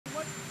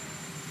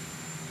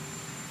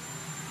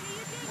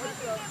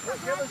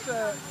give us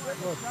a...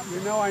 Look, you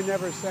know I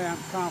never say I'm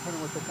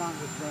confident what the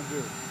Congress is going to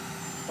do,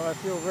 but I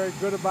feel very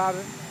good about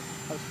it.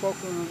 I've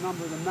spoken to a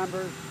number of the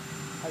members.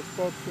 I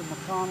spoke to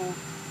McConnell.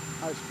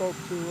 I spoke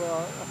to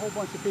a whole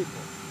bunch of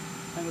people,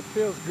 and it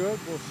feels good.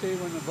 We'll see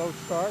when the vote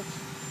starts.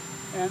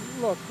 And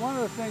look, one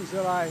of the things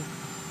that I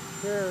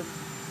hear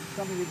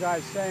some of you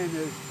guys saying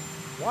is,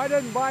 why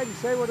doesn't Biden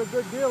say what a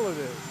good deal it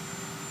is?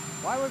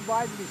 Why would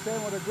Biden be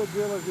saying what a good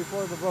deal is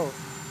before the vote?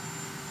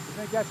 You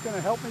think that's going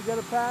to help me get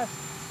it passed?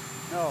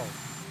 No.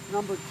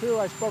 Number two,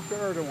 I spoke to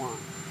Erdogan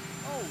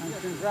and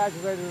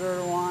congratulated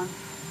Erdogan,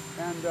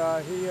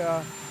 and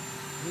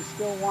he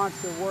still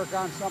wants to work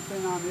on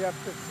something on the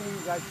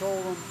F-15s. I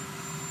told him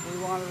we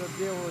wanted to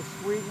deal with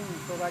Sweden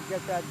until I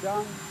get that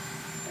done,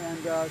 and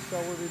so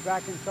we'll be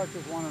back in touch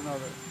with one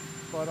another.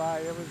 But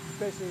it was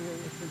basically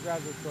a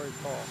congratulatory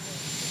call.